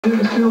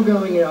Still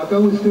going, yeah, I'll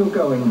go with still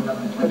going.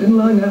 I didn't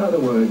like that other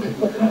word.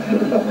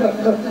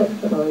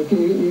 Like,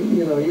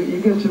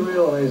 you get to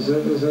realise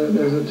that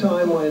there's a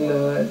time when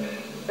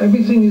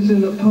everything is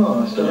in the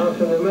past, and I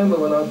can remember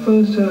when I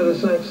first heard a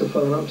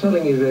saxophone. I'm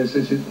telling you this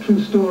is a true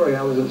story.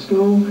 I was at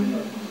school,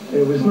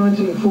 it was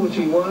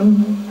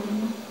 1941,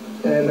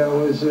 and I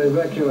was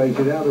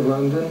evacuated out of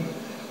London,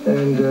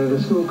 and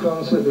the school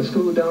concert, the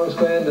school dance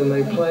band, and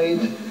they played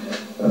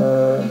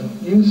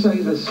You Say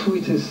the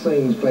Sweetest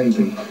Things,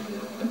 Baby.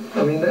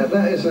 I mean,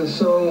 that is a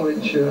song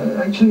which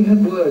actually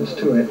had words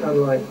to it,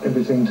 unlike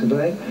everything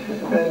today.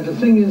 And the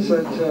thing is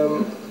that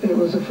it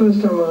was the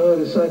first time I heard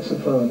a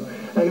saxophone,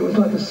 and it was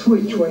like a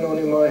switch went on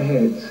in my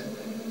head,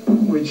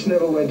 which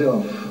never went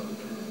off.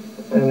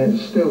 And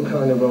it's still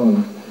kind of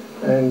on.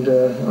 And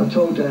I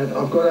told Dad,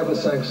 I've got to have a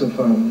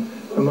saxophone.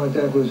 And my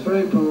dad was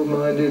very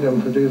broad-minded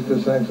and produced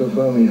a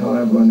saxophone. He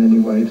hired one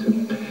anyway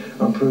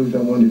I proved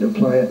I wanted to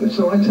play it. And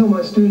so I tell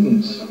my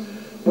students,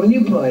 when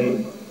you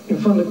play in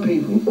front of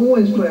people,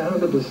 always play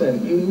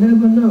 100%. You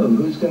never know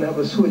who's going to have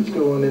a switch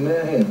go on in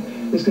their head.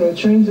 It's going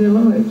to change their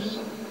lives.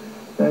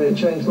 And it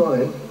changed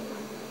mine.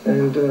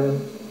 And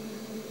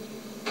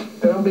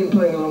I've been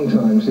playing a long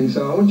time, see,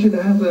 so I want you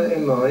to have that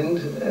in mind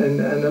and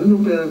a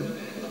little bit of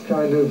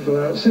kind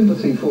of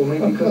sympathy for me,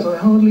 because I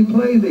hardly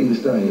play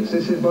these days.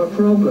 This is my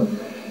problem.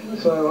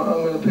 So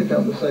I'm going to pick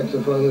up the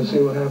saxophone and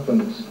see what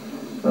happens.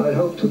 I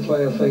hope to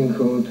play a thing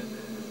called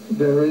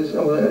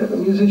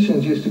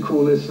musicians used to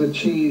call this the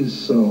cheese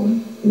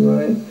song,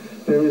 right?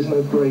 There is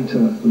no greater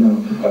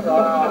love.